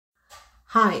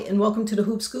Hi, and welcome to the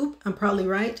Hoop Scoop. I'm Probably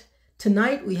Right.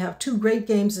 Tonight, we have two great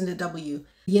games in the W.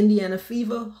 The Indiana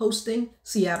Fever hosting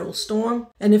Seattle Storm.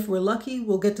 And if we're lucky,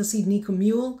 we'll get to see Nika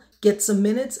Mule get some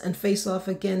minutes and face off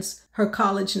against her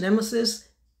college nemesis,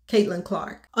 Caitlin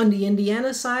Clark. On the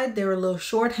Indiana side, they're a little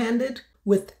short-handed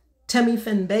with Temi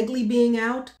Fenbegley being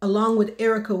out, along with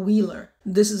Erica Wheeler.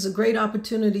 This is a great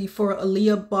opportunity for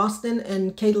Aaliyah Boston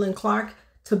and Caitlin Clark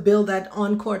to build that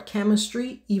on-court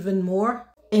chemistry even more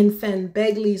in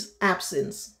Fenbegley's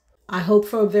absence. I hope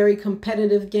for a very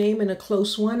competitive game and a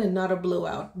close one and not a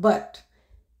blowout. But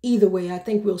either way, I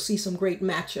think we'll see some great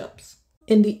matchups.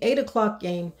 In the 8 o'clock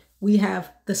game, we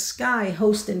have the Sky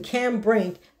hosting Cam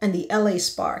Brink and the LA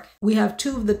Spark. We have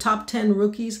two of the top 10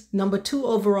 rookies, number 2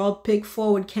 overall pick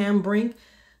forward Cam Brink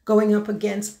going up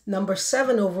against number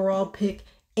 7 overall pick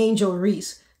Angel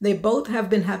Reese. They both have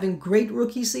been having great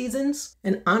rookie seasons,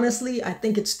 and honestly, I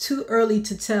think it's too early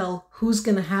to tell who's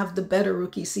going to have the better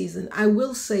rookie season. I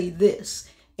will say this,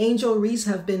 Angel Reese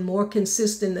have been more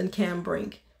consistent than Cam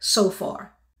Brink so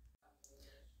far.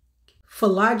 For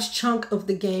a large chunk of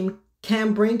the game,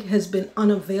 Cam Brink has been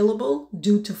unavailable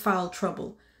due to foul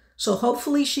trouble. So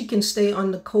hopefully she can stay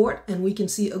on the court and we can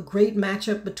see a great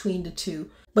matchup between the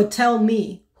two. But tell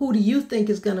me, who do you think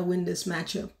is going to win this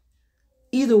matchup?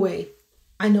 Either way,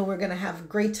 I know we're going to have a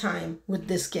great time with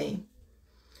this game.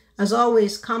 As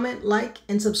always, comment, like,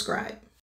 and subscribe.